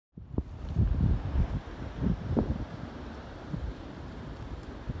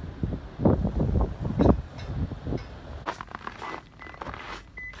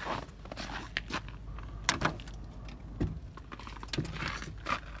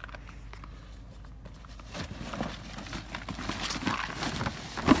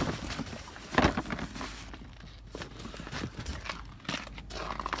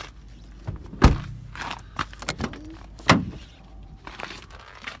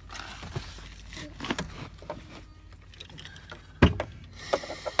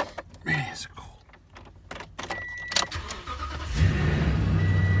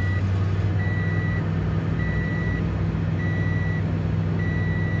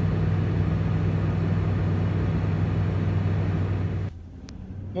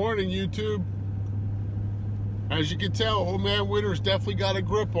Morning, YouTube. As you can tell, Old Man Winter's definitely got a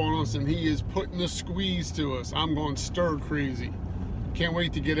grip on us, and he is putting the squeeze to us. I'm going stir crazy. Can't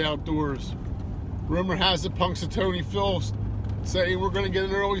wait to get outdoors. Rumor has it Punxsutawney Phil saying we're going to get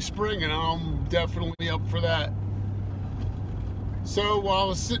an early spring, and I'm definitely up for that. So while I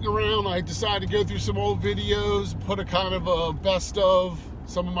was sitting around, I decided to go through some old videos, put a kind of a best of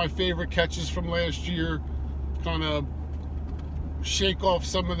some of my favorite catches from last year, kind of shake off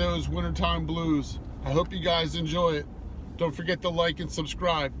some of those wintertime blues. I hope you guys enjoy it. Don't forget to like and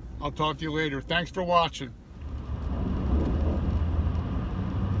subscribe. I'll talk to you later. Thanks for watching.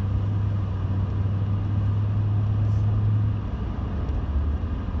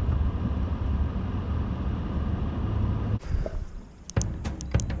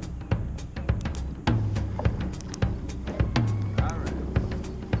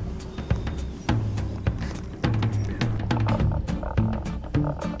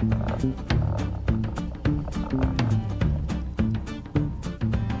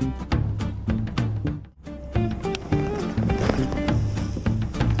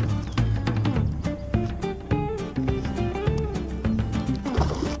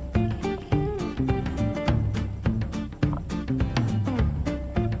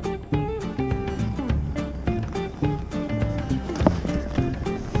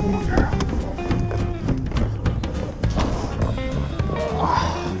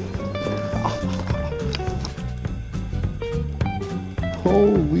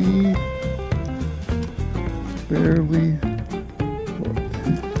 Holy, barely.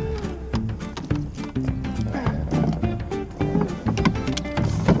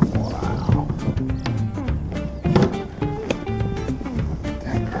 Wow. That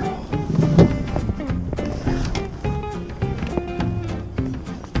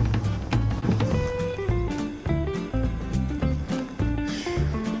girl.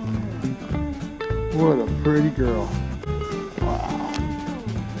 What a pretty girl.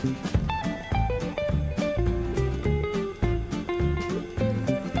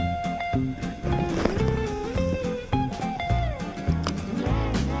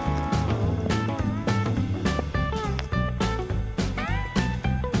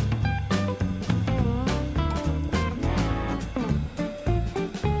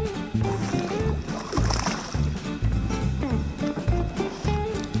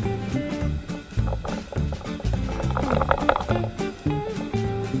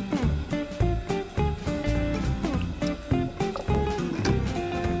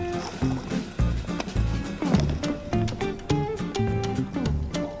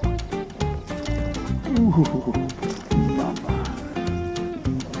 Ooh, mama.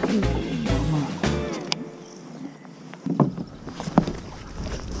 Mama.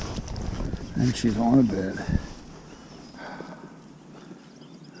 And she's on a bed.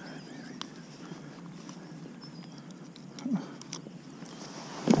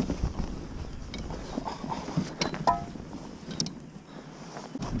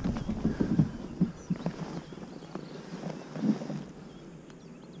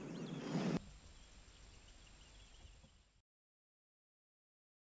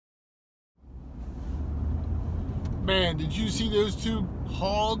 Man, did you see those two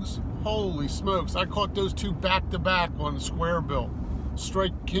hogs? Holy smokes, I caught those two back to back on the square bill.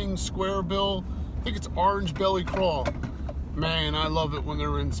 Strike King square bill. I think it's orange belly crawl. Man, I love it when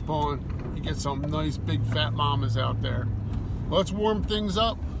they're in spawn. You get some nice big fat mamas out there. Let's warm things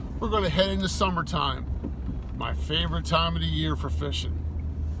up. We're gonna head into summertime. My favorite time of the year for fishing.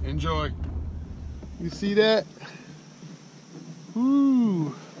 Enjoy. You see that?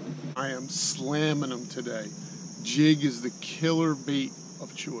 Woo! I am slamming them today. Jig is the killer bait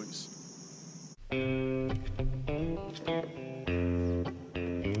of choice.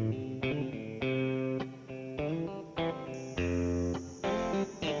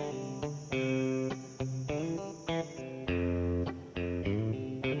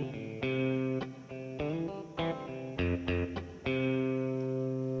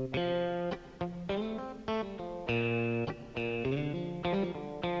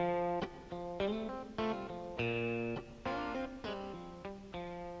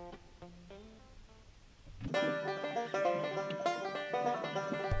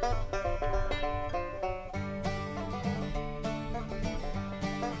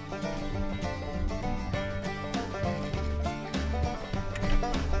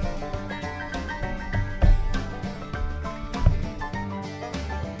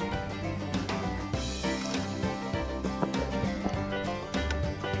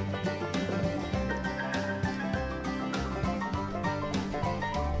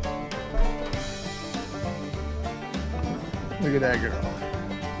 Look at that girl.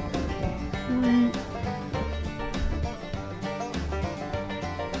 Sweet.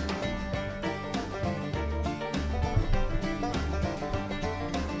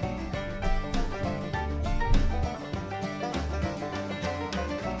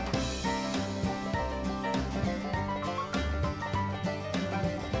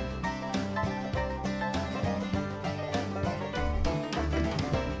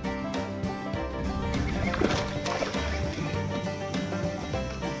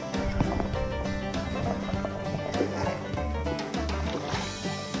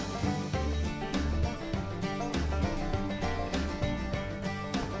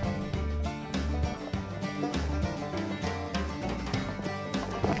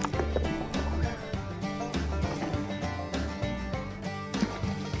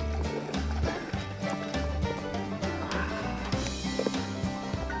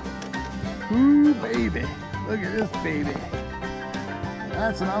 Ooh, baby. Look at this baby.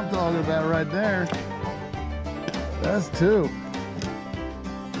 That's what I'm talking about right there. That's two.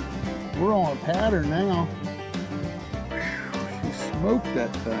 We're on a pattern now. She smoked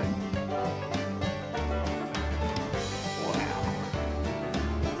that thing. Wow.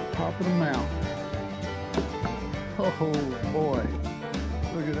 Popping them out. Oh boy.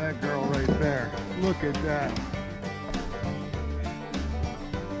 Look at that girl right there. Look at that.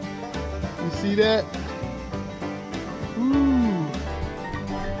 You see that? Ooh.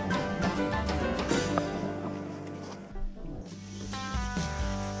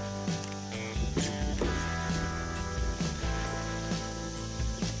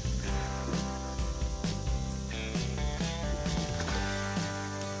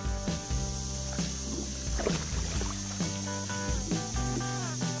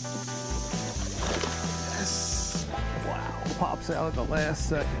 Yes. Wow. Pops out at the last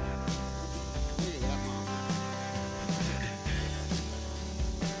second.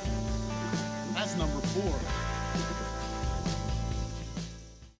 That's number 4.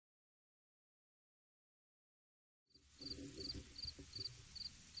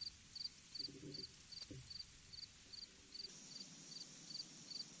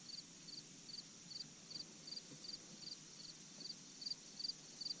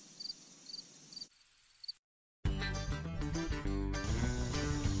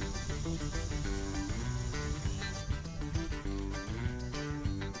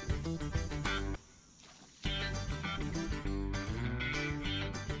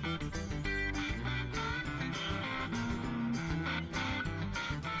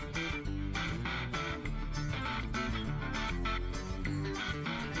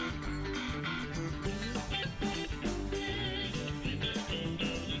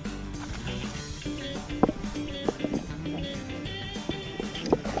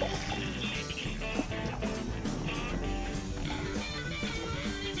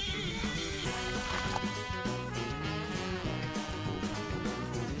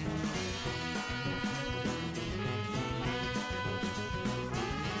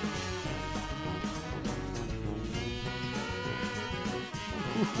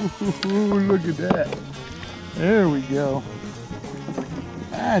 Ooh, look at that. There we go.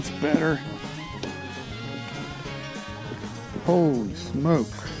 That's better. Holy smoke.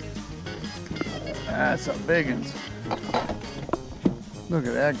 That's a big one. Look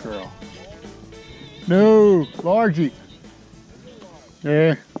at that girl. No, largie.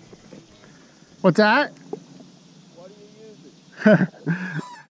 Yeah. What's that? What do you use it?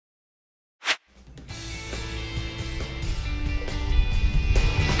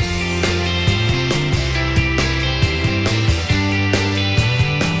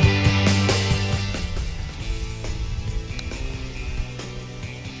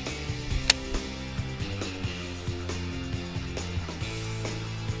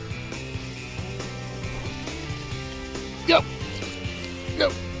 Yep.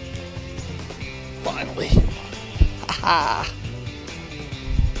 Yep. Finally. Ha.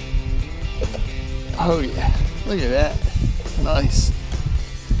 Oh yeah. Look at that. Nice.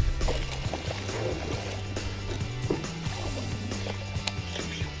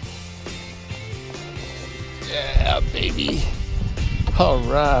 Yeah, baby. All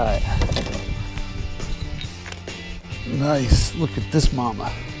right. Nice. Look at this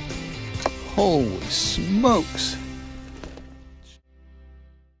mama. Holy smokes.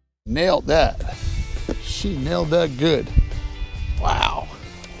 Nailed that. She nailed that good. Wow.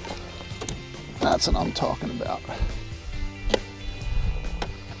 That's what I'm talking about.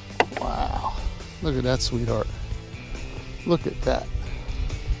 Wow. Look at that, sweetheart. Look at that.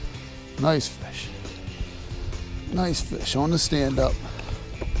 Nice fish. Nice fish on the stand up.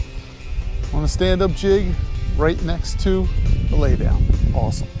 On a stand up jig right next to the lay down.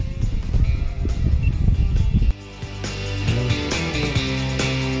 Awesome.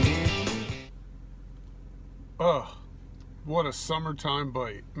 what a summertime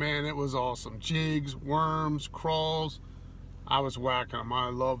bite. Man, it was awesome. Jigs, worms, crawls. I was whacking them. I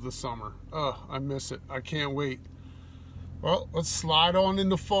love the summer. I miss it. I can't wait. Well, let's slide on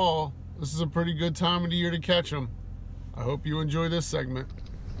into fall. This is a pretty good time of the year to catch them. I hope you enjoy this segment.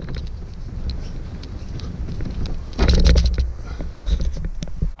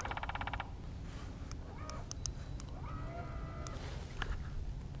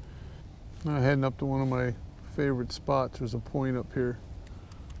 Now heading up to one of my favorite spots. There's a point up here.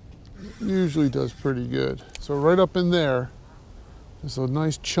 It usually does pretty good. So right up in there, there's a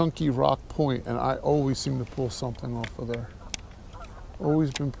nice chunky rock point, and I always seem to pull something off of there.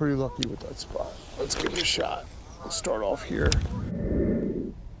 Always been pretty lucky with that spot. Let's give it a shot. Let's start off here.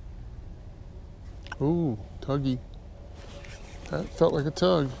 Ooh, tuggy. That felt like a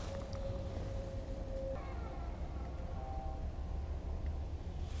tug.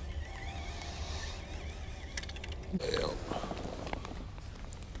 Yep.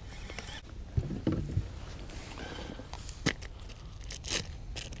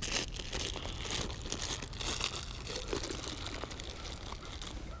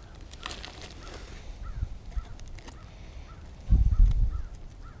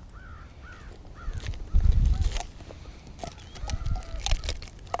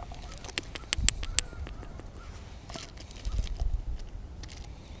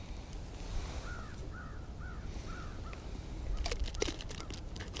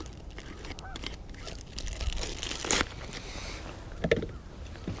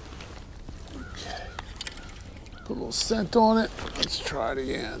 Put a little scent on it. Let's try it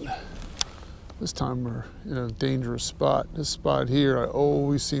again. This time we're in a dangerous spot. This spot here, I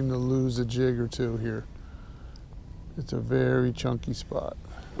always seem to lose a jig or two here. It's a very chunky spot.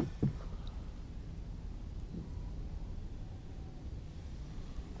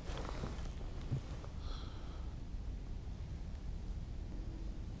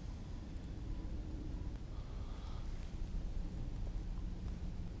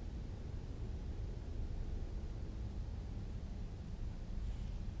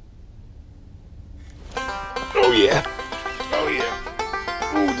 Oh yeah. Oh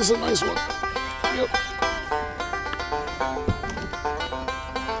yeah. Oh, this is a nice one. Yep.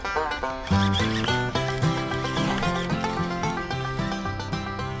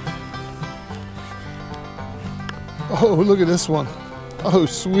 Oh, look at this one. Oh,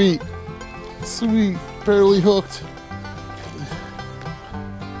 sweet. Sweet. Barely hooked.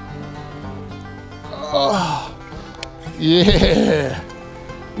 Oh, yeah.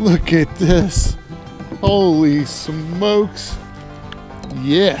 Look at this. Holy smokes.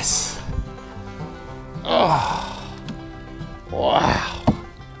 Yes. Oh, wow.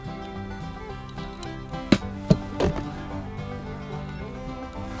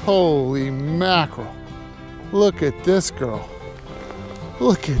 Holy mackerel. Look at this girl.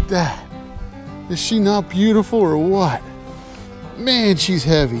 Look at that. Is she not beautiful or what? Man, she's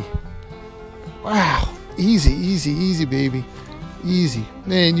heavy. Wow. Easy, easy, easy, baby. Easy.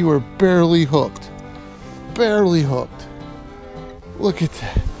 Man, you are barely hooked. Barely hooked. Look at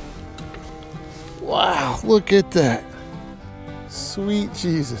that. Wow, look at that. Sweet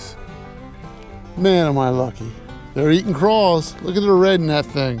Jesus. Man, am I lucky. They're eating crawls. Look at the red in that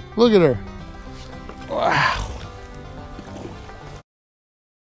thing. Look at her. Wow.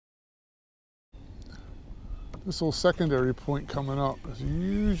 This little secondary point coming up is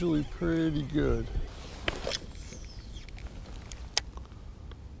usually pretty good.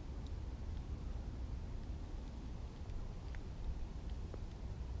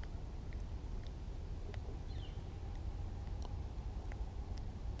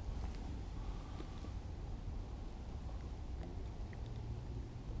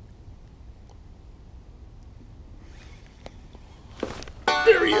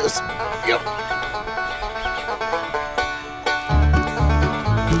 There he is. Yep.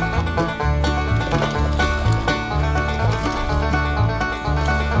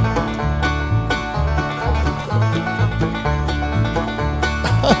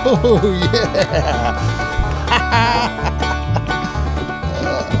 Oh, yeah.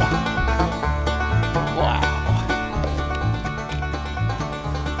 Wow.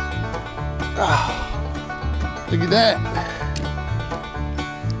 Oh, look at that.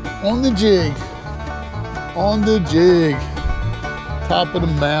 On the jig. On the jig. Top of the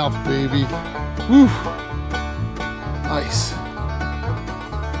mouth, baby. Woo. Nice.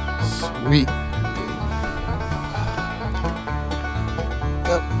 Sweet.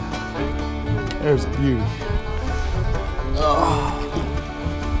 Yep. There's a beauty. Oh.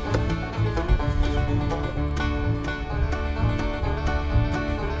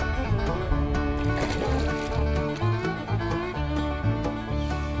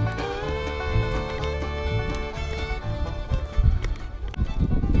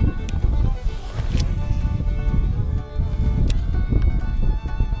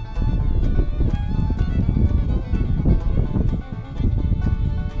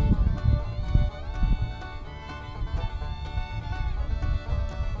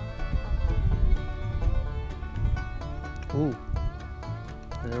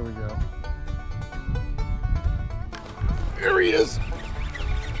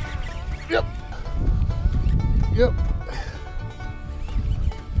 Yep.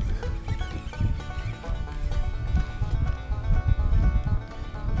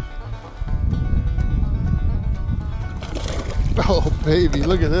 Oh, baby,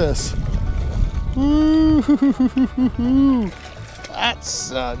 look at this. Woo-hoo-hoo-hoo-hoo.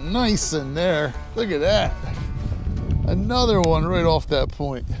 That's nice in there. Look at that. Another one right off that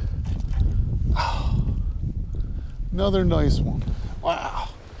point. Oh, another nice one. Wow.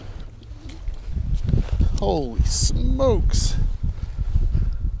 Holy smokes.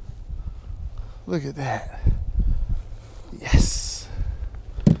 Look at that. Yes.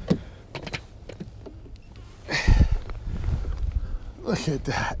 Look at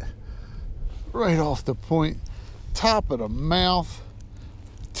that. Right off the point. Top of the mouth.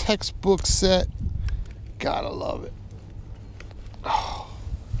 Textbook set. Gotta love it. Oh.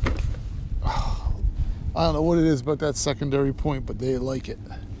 Oh. I don't know what it is about that secondary point, but they like it.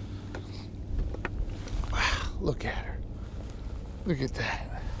 Wow. Look at her. Look at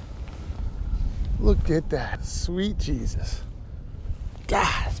that. Look at that. Sweet Jesus.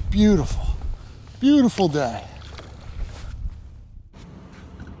 God, it's beautiful. Beautiful day.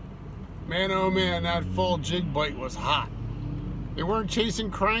 Man, oh man, that fall jig bite was hot. They weren't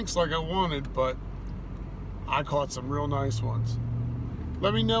chasing cranks like I wanted, but I caught some real nice ones.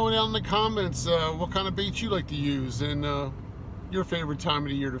 Let me know down in the comments what kind of bait you like to use and your favorite time of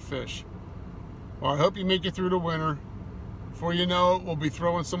the year to fish. Well, I hope you make it through the winter. Before you know it, we'll be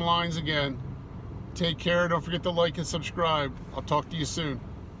throwing some lines again. Take care. Don't forget to like and subscribe. I'll talk to you soon.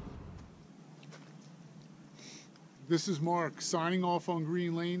 This is Mark signing off on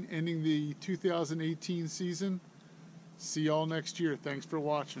Green Lane, ending the 2018 season. See y'all next year. Thanks for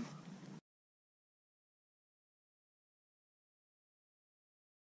watching.